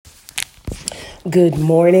Good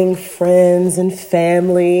morning, friends and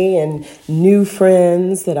family and new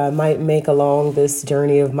friends that I might make along this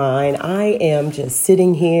journey of mine. I am just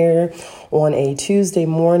sitting here on a Tuesday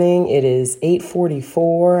morning. It is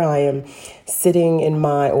 8:44. I am sitting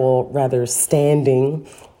standing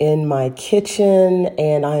in my kitchen,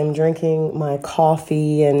 and I am drinking my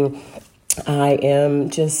coffee, and I am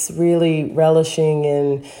just really relishing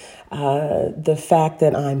in the fact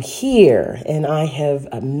that I'm here and I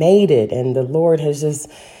have made it, and the Lord has just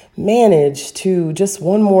managed to just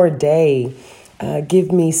one more day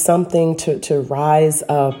give me something to rise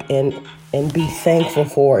up and be thankful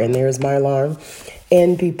for. And there's my alarm,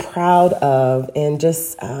 and be proud of, and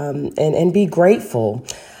just and be grateful.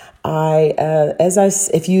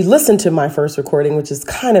 If you listen to my first recording, which is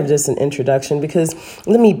kind of just an introduction, because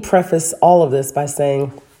let me preface all of this by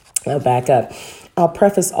saying, I'll back up. I'll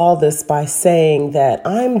preface all this by saying that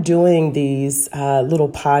I'm doing these little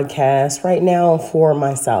podcasts right now for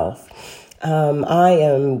myself. I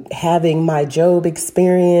am having my Job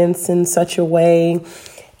experience in such a way,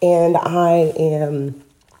 and I am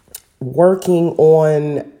working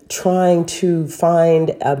on trying to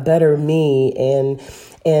find a better me and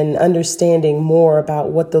understanding more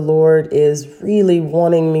about what the Lord is really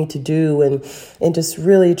wanting me to do, and just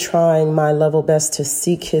really trying my level best to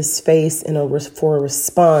seek his face for a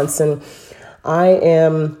response. And I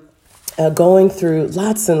am going through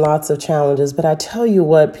lots and lots of challenges, but I tell you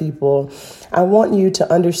what, people, I want you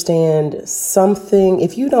to understand something.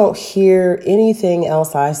 If you don't hear anything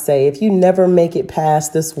else I say, if you never make it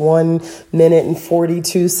past this 1 minute and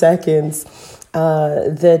 42 seconds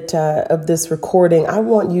of this recording, I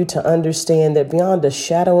want you to understand that beyond a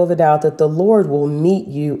shadow of a doubt that the Lord will meet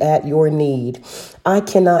you at your need. I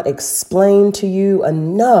cannot explain to you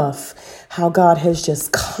enough how God has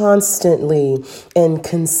just constantly and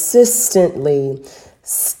consistently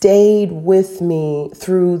stayed with me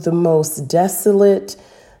through the most desolate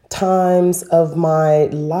times of my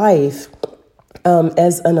life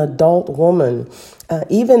as an adult woman.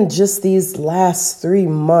 Even just these last 3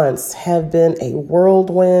 months have been a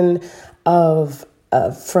whirlwind of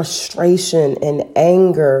frustration and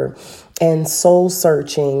anger and soul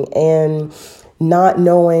searching and not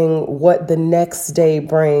knowing what the next day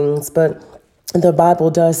brings. But the Bible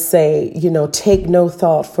does say, take no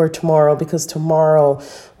thought for tomorrow, because tomorrow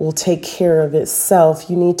will take care of itself.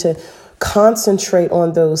 You need to concentrate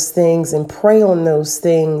on those things and pray on those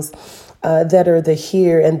things that are the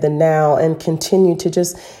here and the now, and continue to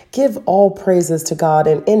just give all praises to God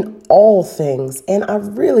and in all things. And I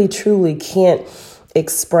really, truly can't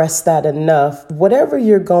express that enough. Whatever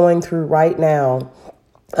you're going through right now,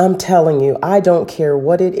 I'm telling you, I don't care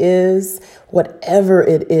what it is, whatever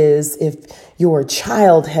it is. If your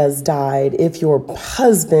child has died, if your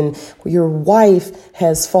husband, your wife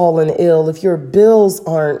has fallen ill, if your bills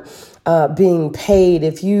aren't being paid,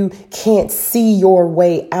 if you can't see your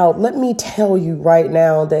way out, let me tell you right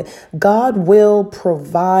now that God will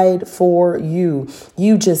provide for you.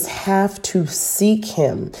 You just have to seek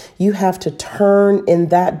him. You have to turn in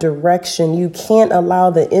that direction. You can't allow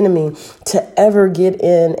the enemy to ever get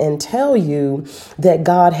in and tell you that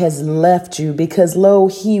God has left you, because lo,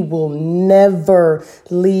 he will never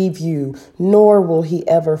leave you, nor will he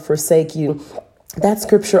ever forsake you. That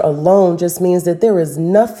scripture alone just means that there is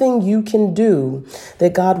nothing you can do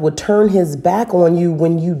that God would turn his back on you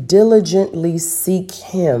when you diligently seek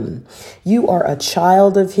him. You are a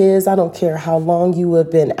child of his. I don't care how long you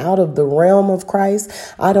have been out of the realm of Christ.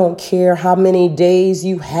 I don't care how many days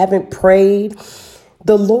you haven't prayed.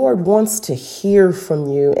 The Lord wants to hear from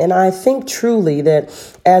you. And I think truly that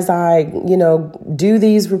as I, do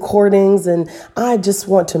these recordings, and I just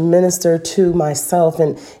want to minister to myself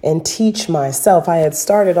and teach myself. I had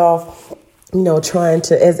started off trying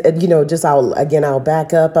to, I'll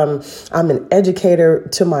back up. I'm an educator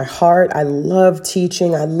to my heart. I love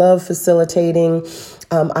teaching. I love facilitating.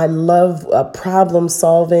 I love problem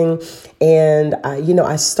solving. And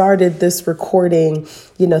I started this recording,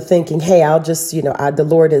 thinking, hey, I'll just, the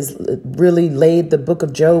Lord has really laid the book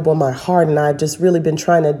of Job on my heart. And I've just really been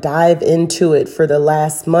trying to dive into it for the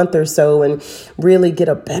last month or so and really get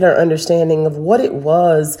a better understanding of what it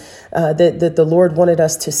was that the Lord wanted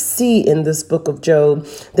us to see in this book of Job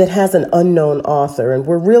that has an unknown author. And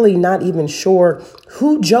we're really not even sure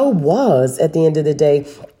who Job was at the end of the day.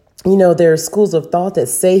 There are schools of thought that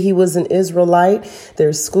say he was an Israelite.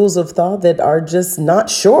 There's schools of thought that are just not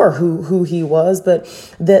sure who he was, but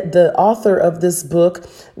that the author of this book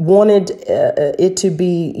wanted it to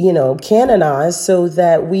be, canonized so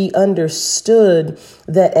that we understood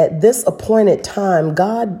that at this appointed time,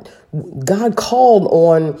 God called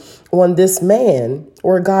on this man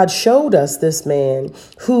where God showed us this man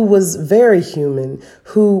who was very human,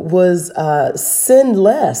 who was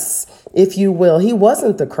sinless, if you will. He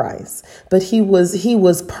wasn't the Christ, but he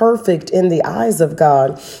was perfect in the eyes of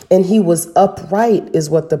God, and he was upright, is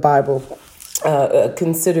what the Bible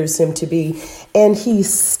considers him to be. And he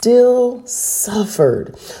still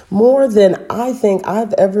suffered more than I think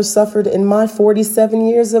I've ever suffered in my 47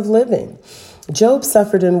 years of living. Job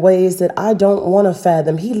suffered in ways that I don't want to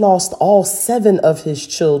fathom. He lost all 7 of his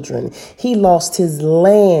children. He lost his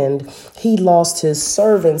land. He lost his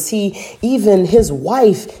servants. His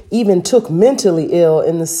wife even took mentally ill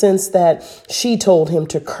in the sense that she told him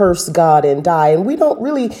to curse God and die. And we don't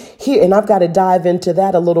really hear, and I've got to dive into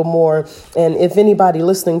that a little more. And if anybody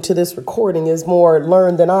listening to this recording is more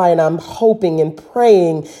learned than I, and I'm hoping and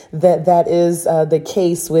praying that that is the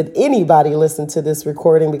case with anybody listening to this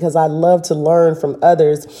recording, because I love to learn from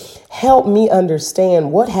others. Help me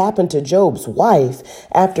understand what happened to Job's wife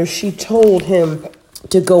after she told him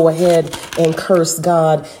to go ahead and curse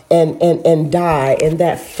God and die. In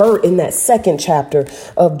that second chapter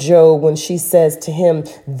of Job, when she says to him,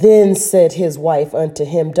 then said his wife unto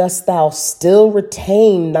him, dost thou still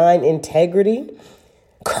retain thine integrity?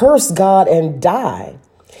 Curse God and die.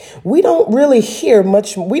 We don't really hear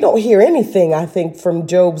much. We don't hear anything, I think, from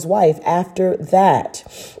Job's wife after that,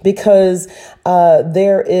 because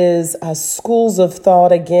there is schools of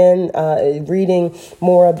thought, again, reading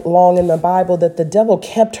more along in the Bible, that the devil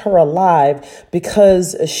kept her alive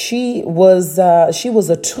because she was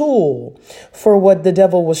a tool for what the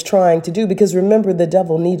devil was trying to do. Because remember, the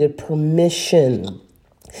devil needed permission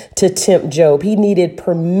to tempt Job. He needed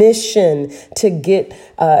permission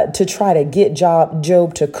to try to get Job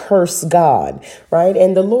to curse God, right?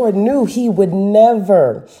 And the Lord knew he would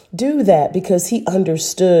never do that, because he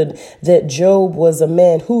understood that Job was a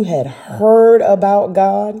man who had heard about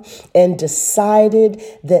God and decided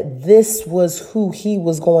that this was who he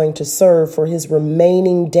was going to serve for his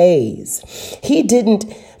remaining days. He didn't.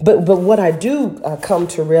 But what I do come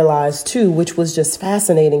to realize, too, which was just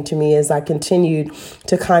fascinating to me as I continued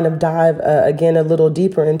to kind of dive again a little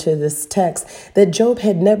deeper into this text, that Job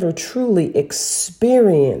had never truly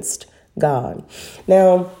experienced God.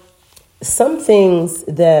 Now, some things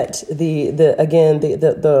that the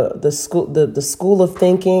school of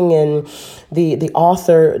thinking and the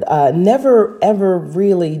author never ever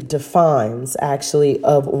really defines, actually,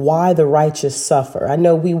 of why the righteous suffer. I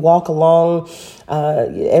know we walk along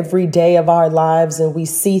every day of our lives and we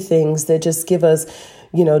see things that just give us,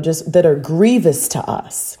 just that are grievous to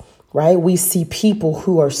us. Right? We see people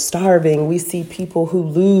who are starving. We see people who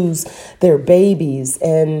lose their babies,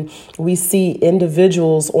 and we see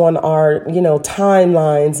individuals on our,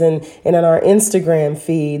 timelines and in our Instagram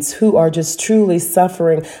feeds who are just truly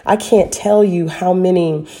suffering. I can't tell you how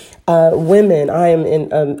many women. I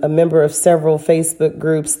am a member of several Facebook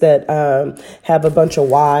groups that have a bunch of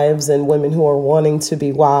wives and women who are wanting to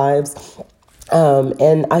be wives.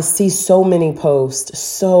 And I see so many posts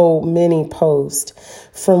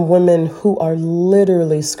from women who are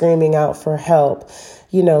literally screaming out for help,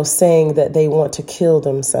 saying that they want to kill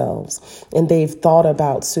themselves and they've thought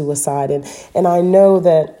about suicide. And I know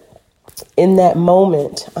that in that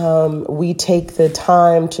moment, we take the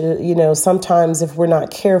time to, sometimes if we're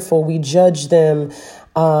not careful, we judge them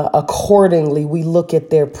accordingly. We look at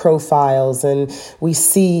their profiles and we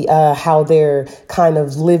see how they're kind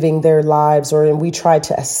of living their lives, and we try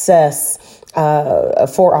to assess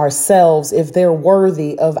for ourselves if they're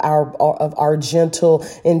worthy of our gentle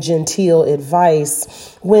and genteel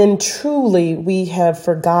advice, when truly we have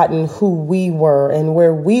forgotten who we were and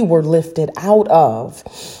where we were lifted out of.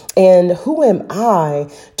 And who am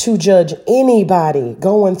I to judge anybody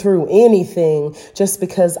going through anything just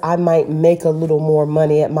because I might make a little more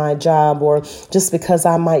money at my job, or just because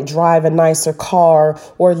I might drive a nicer car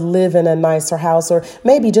or live in a nicer house, or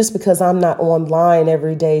maybe just because I'm not online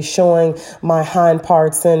every day showing my hind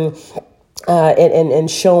parts and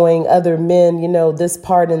showing other men, this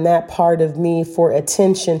part and that part of me for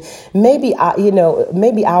attention. Maybe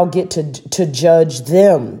I'll get to judge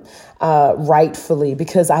them rightfully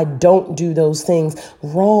because I don't do those things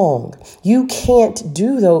wrong. You can't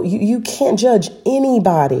do those. You can't judge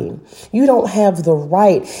anybody. You don't have the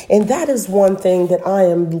right. And that is one thing that I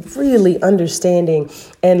am really understanding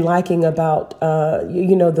and liking about,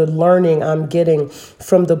 the learning I'm getting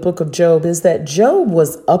from the book of Job, is that Job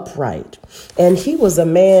was upright and he was a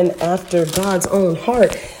man after God's own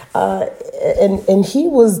heart. And he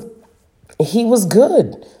was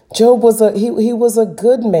good. Job was he was a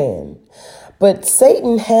good man. But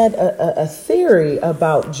Satan had a theory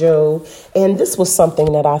about Job, and this was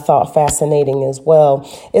something that I thought fascinating as well,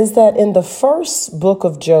 is that in the first book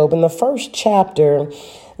of Job, in the first chapter,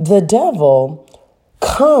 the devil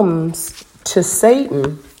comes to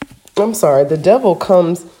Satan. The devil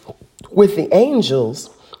comes with the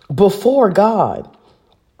angels before God.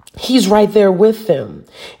 He's right there with them.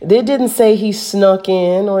 It didn't say he snuck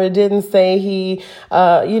in, or it didn't say he,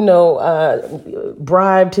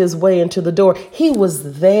 bribed his way into the door. He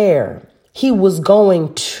was there. He was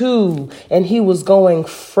going to, and he was going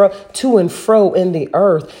to and fro in the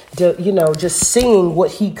earth, just seeing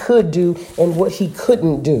what he could do and what he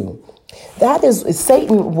couldn't do. That is,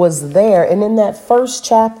 Satan was there. And in that first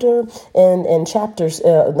chapter,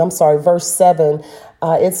 verse 7,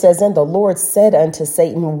 it says, "And the Lord said unto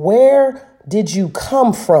Satan, where did you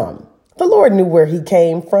come from?" The Lord knew where he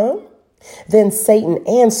came from. Then Satan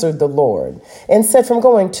answered the Lord and said, "From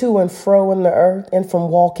going to and fro in the earth, and from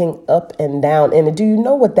walking up and down in it." Do you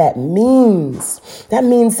know what that means? That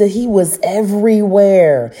means that he was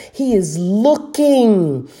everywhere. He is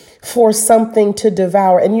looking for something to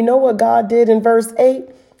devour. And you know what God did in verse 8?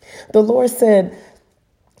 The Lord said,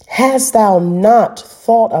 "Hast thou not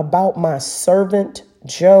thought about my servant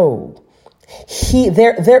Job?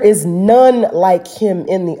 There is none like him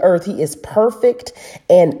in the earth. He is perfect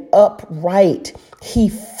and upright. He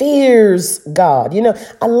fears God."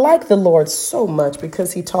 I like the Lord so much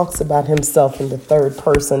because he talks about himself in the third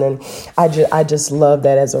person. And I just love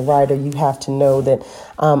that. As a writer, you have to know that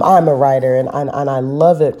I'm a writer, and I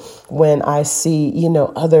love it when I see,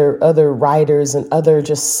 other writers and other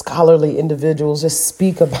just scholarly individuals just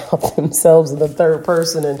speak about themselves in the third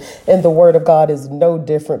person. And the word of God is no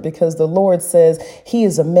different, because the Lord says he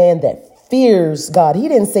is a man that fears God. He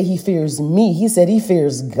didn't say he fears me. He said he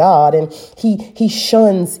fears God, and he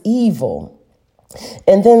shuns evil.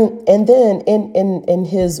 And then in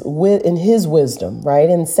his wisdom, right?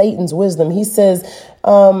 In Satan's wisdom, he says,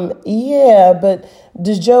 but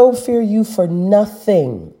does Job fear you for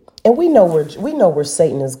nothing? And we know where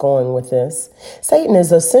Satan is going with this. Satan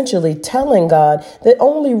is essentially telling God the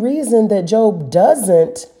only reason that Job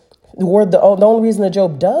doesn't, or the only reason that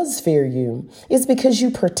Job does fear you is because you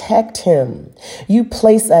protect him. You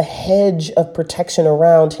place a hedge of protection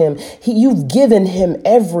around him. You've given him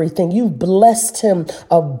everything. You've blessed him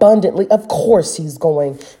abundantly. Of course, he's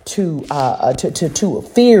going to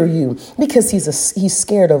fear you, because he's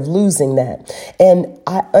scared of losing that. And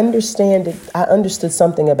I understand. I understood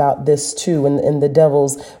something about this too, in the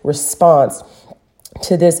devil's response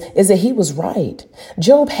to this, is that he was right.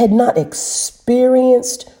 Job had not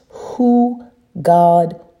experienced who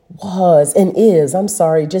God was and is.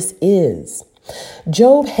 Just is.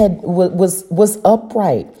 Job was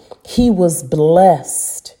upright. He was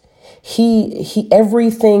blessed. He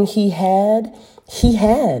everything he had.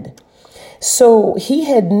 So he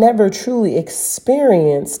had never truly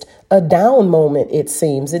experienced a down moment, it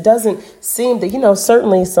seems. It doesn't seem that,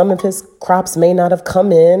 certainly some of his crops may not have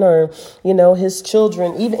come in, or, his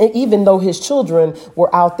children, even though his children were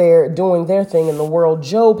out there doing their thing in the world,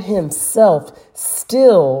 Job himself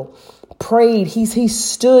still prayed. He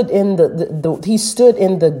stood in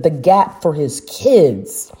the gap for his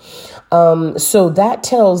kids. So that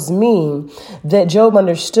tells me that Job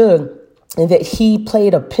understood and that he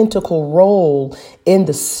played a pivotal role in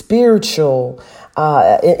the spiritual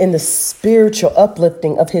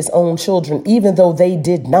uplifting of his own children, even though they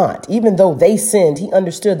did not, even though they sinned. He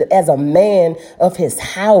understood that as a man of his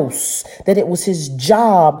house, that it was his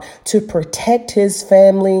job to protect his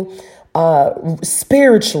family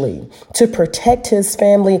spiritually, to protect his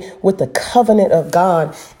family with the covenant of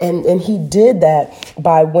God. And he did that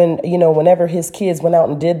by whenever his kids went out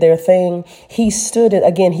and did their thing, he stood in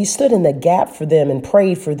the gap for them and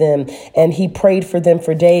prayed for them. And he prayed for them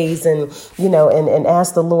for days, and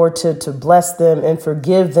asked the Lord to bless them and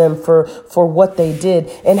forgive them for what they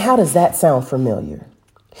did. And how does that sound familiar?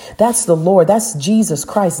 That's the Lord. That's Jesus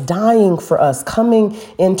Christ dying for us, coming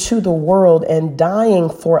into the world and dying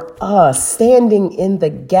for us, standing in the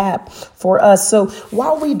gap for us. So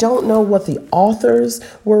while we don't know what the authors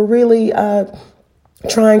were really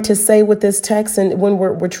trying to say with this text, and when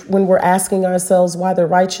we're asking ourselves why the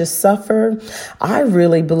righteous suffer, I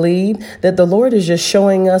really believe that the Lord is just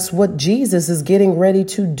showing us what Jesus is getting ready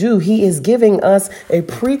to do. He is giving us a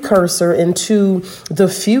precursor into the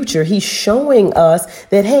future. He's showing us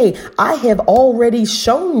that, hey, I have already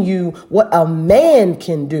shown you what a man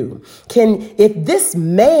can do. If this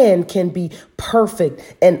man can be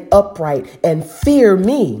perfect and upright and fear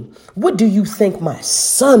me, what do you think my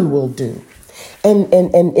son will do?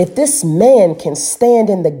 And if this man can stand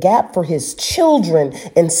in the gap for his children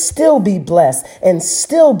and still be blessed and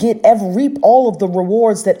still reap all of the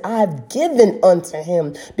rewards that I've given unto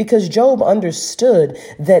him, because Job understood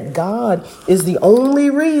that God is the only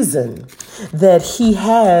reason that he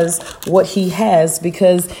has what he has.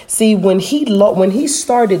 Because see, when he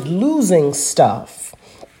started losing stuff,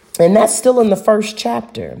 and that's still in the first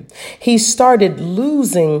chapter, he started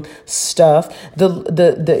losing stuff.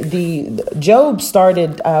 The Job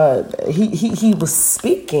started. He was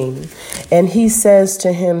speaking, and he says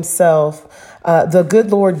to himself, "The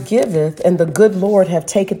good Lord giveth, and the good Lord have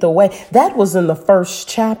taketh away." That was in the first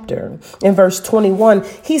chapter. In verse 21,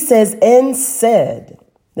 he says, "And said."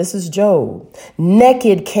 This is Job.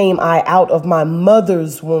 "Naked came I out of my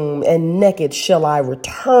mother's womb, and naked shall I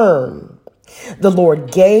return. The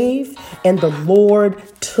Lord gave, and the Lord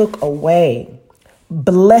took away.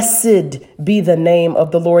 Blessed be the name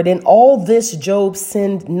of the Lord." In all this, Job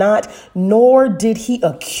sinned not, nor did he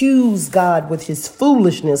accuse God with his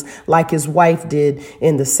foolishness like his wife did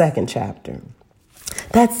in the second chapter.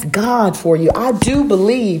 That's God for you. I do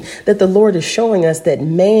believe that the Lord is showing us that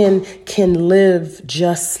man can live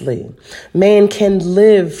justly. Man can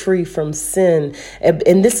live free from sin.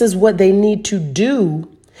 And this is what they need to do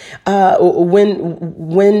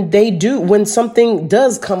when something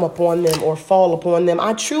does come upon them or fall upon them.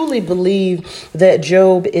 I truly believe that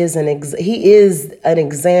Job is an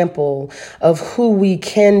example of who we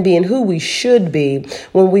can be and who we should be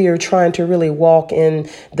when we are trying to really walk in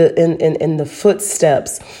the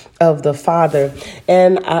footsteps of the Father.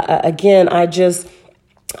 And I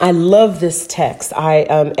love this text.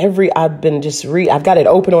 I've got it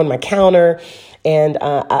open on my counter. And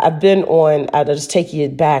I've been on, I'll just take you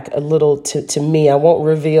back a little to me. I won't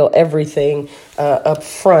reveal everything up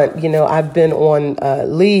front. I've been on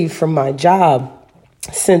leave from my job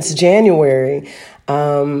since January,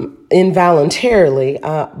 involuntarily,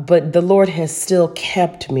 but the Lord has still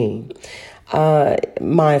kept me.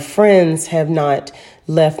 My friends have not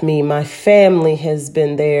left me. My family has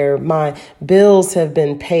been there. My bills have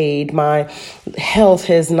been paid. My health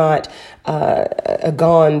has not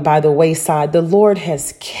gone by the wayside. The Lord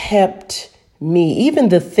has kept me, even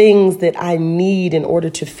the things that I need in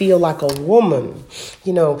order to feel like a woman,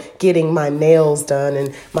 getting my nails done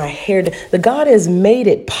and my hair done. The God has made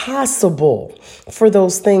it possible for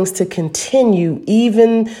those things to continue,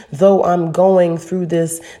 even though I'm going through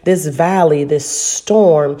this valley, this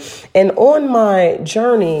storm. And on my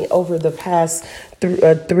journey over the past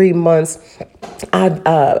 3 months,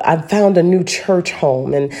 I've found a new church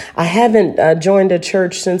home, and I haven't joined a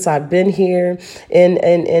church since I've been here in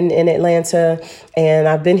Atlanta, and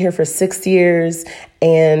I've been here for 6 years,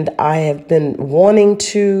 and I have been wanting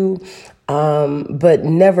to, but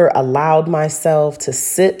never allowed myself to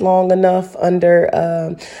sit long enough under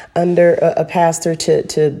a pastor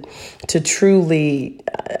to truly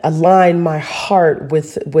align my heart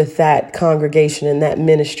with that congregation and that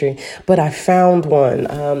ministry. But I found one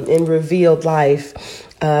in Revealed Life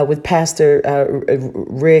with Pastor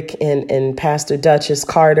Rick and Pastor Duchess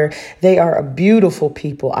Carter. They are a beautiful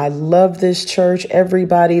people. I love this church.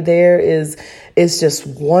 Everybody there is just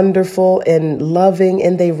wonderful and loving,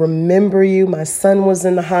 and they remember you. My son was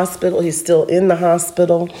in the hospital. He's still in the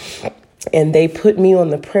hospital. And they put me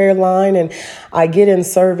on the prayer line, and I get in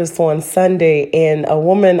service on Sunday, and a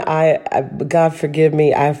woman, God forgive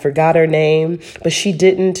me, I forgot her name, but she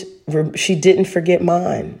didn't forget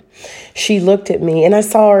mine. She looked at me, and I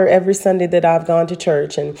saw her every Sunday that I've gone to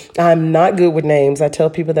church, and I'm not good with names. I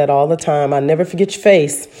tell people that all the time. I never forget your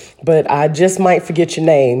face, but I just might forget your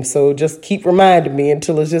name. So just keep reminding me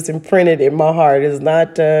until it's just imprinted in my heart. It's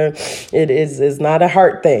not a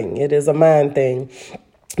heart thing. It is a mind thing.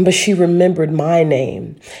 But she remembered my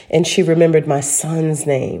name, and she remembered my son's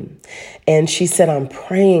name. And she said, "I'm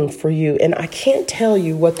praying for you." And I can't tell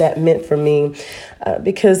you what that meant for me,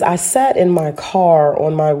 because I sat in my car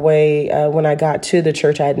on my way when I got to the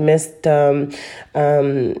church. I had missed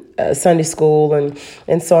Sunday school.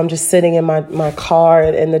 And so I'm just sitting in my car,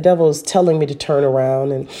 and the devil is telling me to turn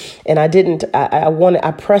around. And I didn't.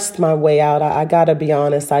 I pressed my way out. I got to be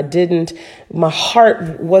honest. I didn't. My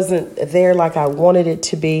heart wasn't there like I wanted it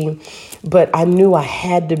to be. But I knew I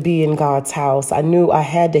had to be in God's house. I knew I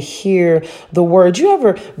had to hear the word. You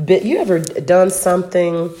ever done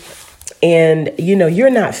something and, you're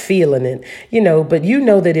not feeling it, but you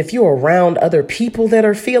know that if you're around other people that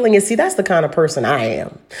are feeling it, see, that's the kind of person I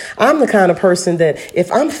am. I'm the kind of person that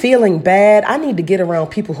if I'm feeling bad, I need to get around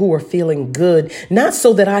people who are feeling good, not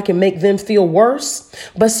so that I can make them feel worse,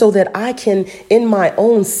 but so that I can, in my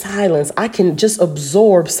own silence, I can just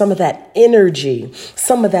absorb some of that energy,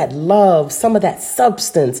 some of that love, some of that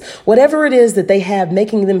substance, whatever it is that they have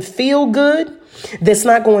making them feel good. That's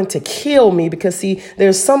not going to kill me, because see,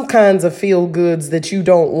 there's some kinds of feel goods that you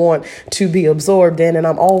don't want to be absorbed in. And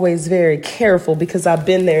I'm always very careful because I've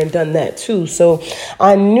been there and done that too. So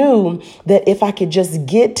I knew that if I could just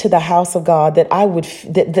get to the house of God, that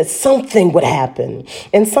that something would happen,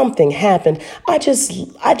 and something happened. I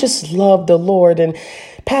just love the Lord. And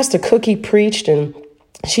Pastor Cookie preached, and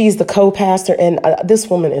she's the co-pastor, and this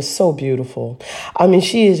woman is so beautiful. I mean,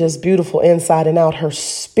 she is just beautiful inside and out. Her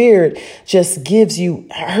spirit gives you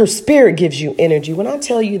energy. When I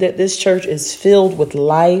tell you that this church is filled with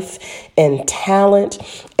life and talent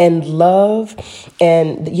and love,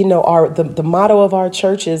 and the motto of our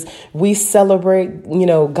church is we celebrate,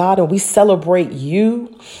 God, and we celebrate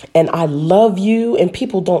you, and I love you, and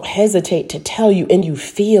people don't hesitate to tell you, and you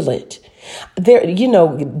feel it.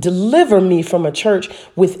 Deliver me from a church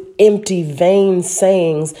with empty, vain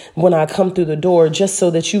sayings when I come through the door, just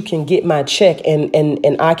so that you can get my check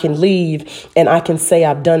and I can leave and I can say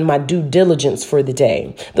I've done my due diligence for the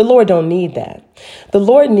day. The Lord don't need that. The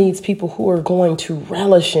Lord needs people who are going to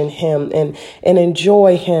relish in him and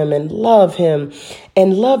enjoy him and love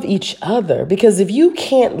each other. Because if you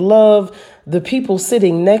can't love the people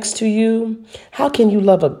sitting next to you, how can you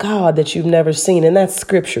love a God that you've never seen? And that's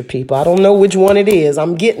scripture, people. I don't know which one it is.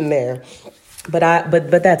 I'm getting there.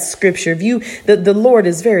 But that's scripture. The Lord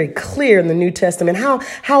is very clear in the New Testament.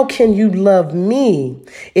 How can you love me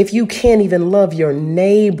if you can't even love your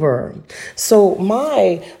neighbor? So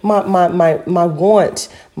my want,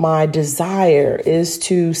 my desire is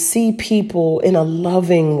to see people in a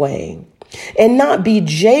loving way, and not be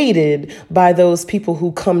jaded by those people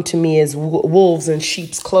who come to me as wolves in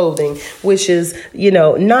sheep's clothing, which is,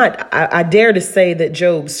 I dare to say that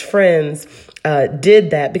Job's friends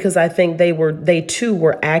did that, because I think they too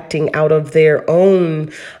were acting out of their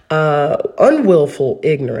own unwillful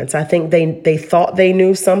ignorance. I think they thought they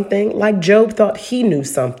knew something, like Job thought he knew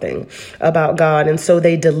something about God. And so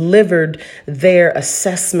they delivered their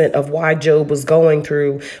assessment of why Job was going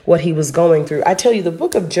through what he was going through. I tell you, the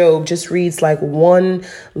book of Job just reads like one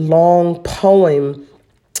long poem.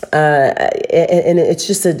 And it's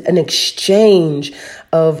just an exchange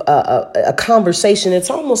of a conversation. It's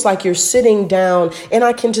almost like you're sitting down, and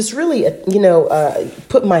I can just really,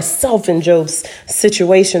 put myself in Job's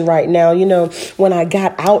situation right now. When I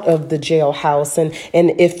got out of the jailhouse,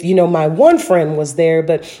 and if, my one friend was there,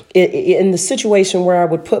 but in the situation where I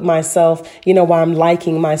would put myself, while I'm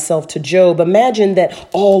liking myself to Job, imagine that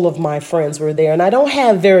all of my friends were there, and I don't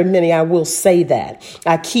have very many. I will say that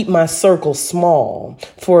I keep my circle small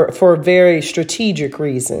for a very strategic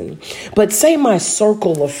reason. But say my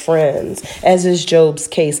circle of friends, as is Job's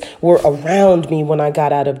case, were around me when I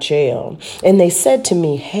got out of jail. And they said to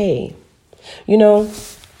me, hey,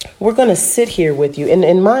 we're going to sit here with you.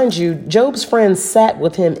 And mind you, Job's friends sat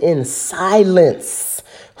with him in silence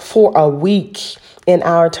for a week in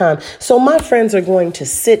our time. So my friends are going to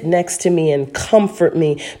sit next to me and comfort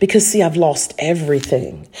me, because see, I've lost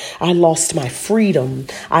everything. I lost my freedom.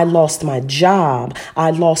 I lost my job.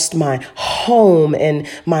 I lost my home and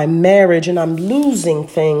my marriage, and I'm losing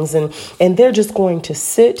things. And they're just going to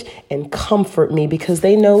sit and comfort me, because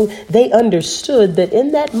they understood that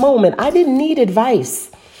in that moment, I didn't need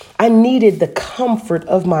advice. I needed the comfort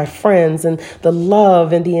of my friends and the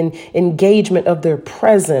love and the engagement of their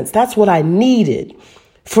presence. That's what I needed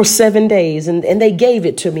for 7 days. And they gave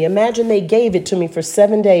it to me. Imagine they gave it to me for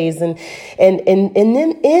 7 days. And then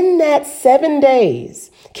in that 7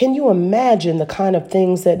 days, can you imagine the kind of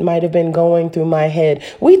things that might have been going through my head?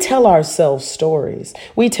 We tell ourselves stories.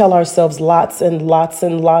 We tell ourselves lots and lots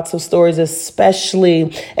and lots of stories,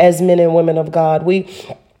 especially as men and women of God.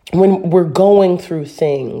 When we're going through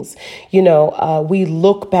things, we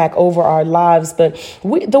look back over our lives, but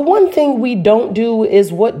the one thing we don't do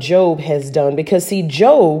is what Job has done, because see,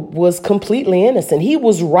 Job was completely innocent. He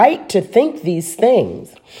was right to think these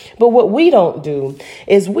things. But what we don't do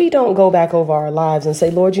is we don't go back over our lives and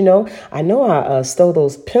say, Lord, I know I stole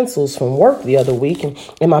those pencils from work the other week, and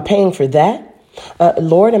am I paying for that?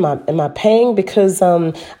 Lord, am I paying because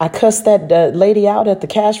I cussed that lady out at the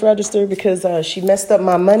cash register because she messed up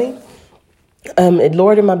my money?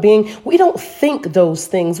 Lord, we don't think those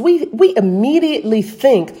things. We immediately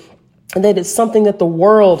think and that it's something that the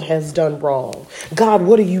world has done wrong. God,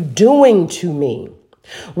 what are you doing to me?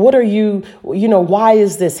 What are why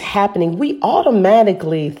is this happening? We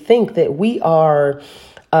automatically think that we are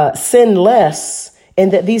sinless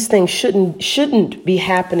and that these things shouldn't be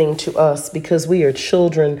happening to us because we are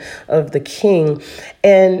children of the King.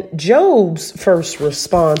 And Job's first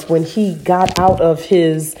response when he got out of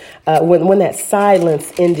his, when that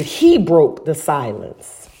silence ended, he broke the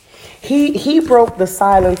silence. He broke the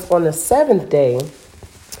silence on the seventh day,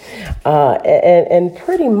 and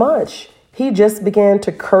pretty much he just began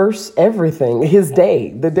to curse everything.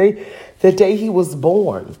 The day he was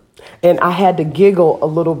born, and I had to giggle a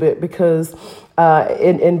little bit because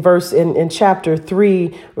in chapter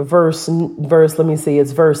 3, verse, let me see,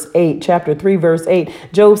 it's verse 8, chapter 3, verse 8,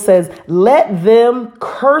 Job says, "Let them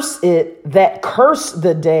curse it that curse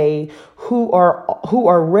the day, who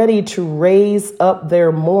are ready to raise up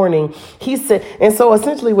their mourning." He said, and so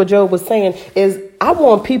essentially what Job was saying is, I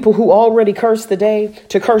want people who already cursed the day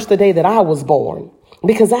to curse the day that I was born,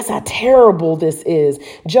 because that's how terrible this is.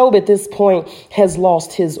 Job at this point has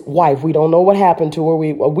lost his wife. We don't know what happened to her.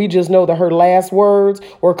 We just know that her last words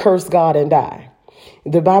were curse God and die.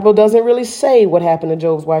 The Bible doesn't really say what happened to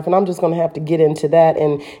Job's wife, and I'm just going to have to get into that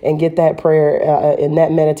and get that prayer and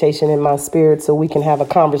that meditation in my spirit so we can have a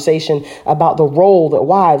conversation about the role that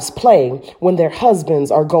wives play when their husbands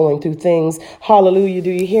are going through things. Hallelujah. Do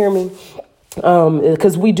you hear me?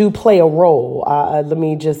 Because we do play a role. Let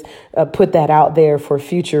me just put that out there for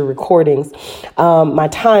future recordings. My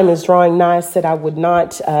time is drawing nigh. I said I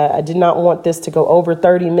did not want this to go over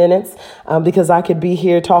 30 minutes because I could be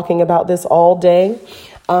here talking about this all day.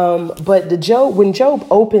 But when Job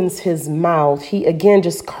opens his mouth, he again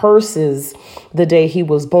just curses the day he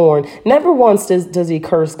was born. Never once does he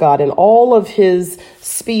curse God. In all of his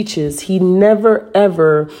speeches, he never,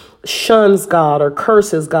 ever shuns God or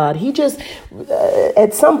curses God. He just,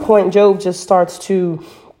 at some point, Job just starts to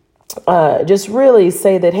just really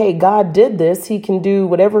say that, hey, God did this. He can do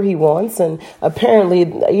whatever he wants. And apparently,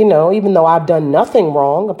 even though I've done nothing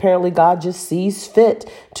wrong, apparently God just sees fit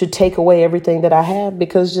to take away everything that I have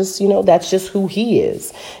because that's just who he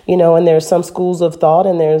is, and there's some schools of thought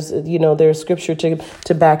and there's scripture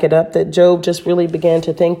to back it up that Job just really began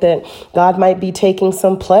to think that God might be taking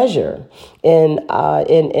some pleasure in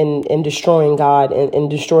destroying God and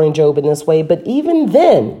destroying Job in this way. But even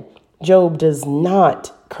then, Job does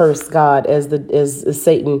not curse God as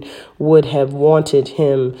Satan would have wanted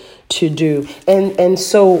him to do. And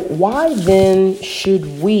so why then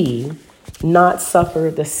should we not suffer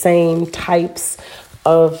the same types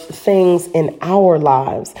of things in our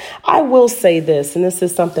lives? I will say this, and this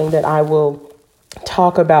is something that I will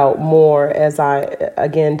talk about more as I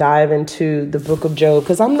again dive into the book of Job,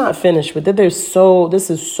 because I'm not finished with it. This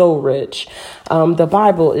is so rich. The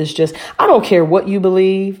Bible is just, I don't care what you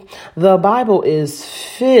believe. The Bible is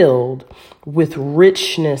filled with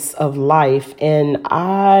richness of life. And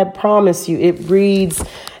I promise you, it reads,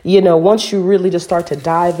 once you really just start to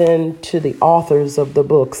dive into the authors of the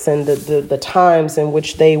books and the times in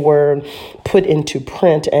which they were put into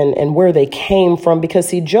print and where they came from, because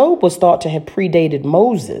see, Job was thought to have predated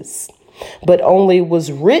Moses, but only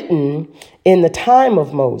was written in the time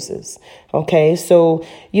of Moses. Okay, so,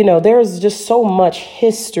 there's just so much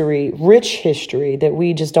history, rich history that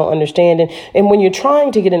we just don't understand. And when you're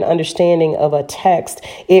trying to get an understanding of a text,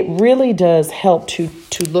 it really does help to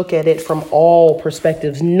look at it from all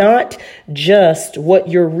perspectives, not just what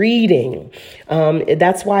you're reading.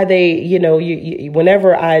 That's why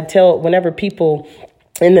whenever people,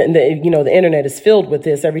 and the internet is filled with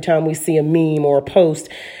this. Every time we see a meme or a post,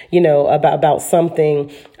 about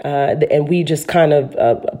something, and we just kind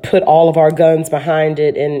of put all of our guns behind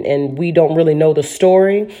it, and we don't really know the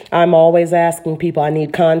story. I'm always asking people, I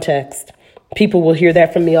need context. People will hear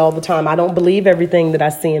that from me all the time. I don't believe everything that I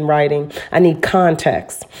see in writing. I need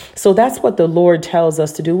context. So that's what the Lord tells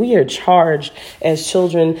us to do. We are charged as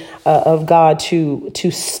children of God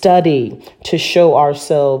to study, to show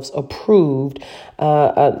ourselves approved,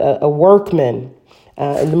 a workman.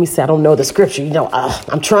 And let me say, I don't know the scripture.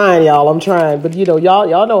 I'm trying, y'all. But,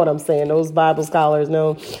 y'all know what I'm saying. Those Bible scholars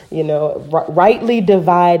know, rightly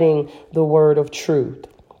dividing the word of truth.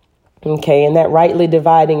 Okay, and that rightly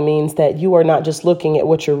dividing means that you are not just looking at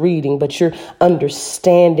what you're reading, but you're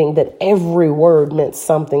understanding that every word meant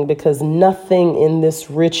something, because nothing in this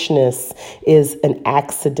richness is an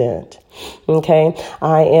accident. Okay,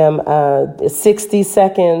 I am 60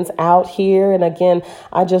 seconds out here. And again,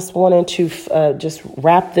 I just wanted to just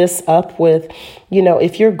wrap this up with,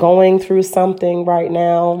 if you're going through something right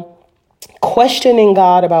now, questioning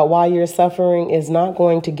God about why you're suffering is not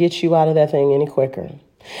going to get you out of that thing any quicker.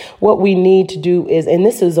 What we need to do is, and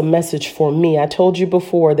this is a message for me. I told you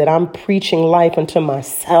before that I'm preaching life unto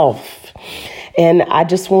myself. And I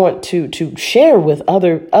just want to share with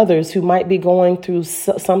others who might be going through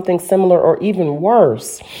something similar or even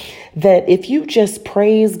worse, that if you just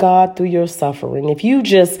praise God through your suffering, if you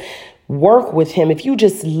just work with him, if you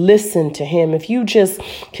just listen to him, if you just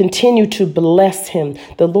continue to bless him,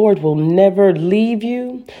 the Lord will never leave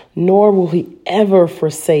you, nor will he ever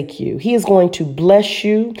forsake you. He is going to bless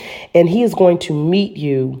you, and he is going to meet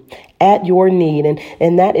you at your need.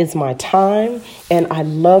 And that is my time. And I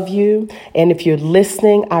love you. And if you're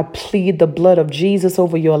listening, I plead the blood of Jesus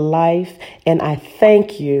over your life. And I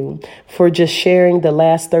thank you for just sharing the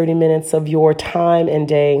last 30 minutes of your time and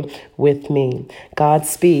day with me.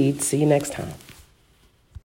 Godspeed. See you next time.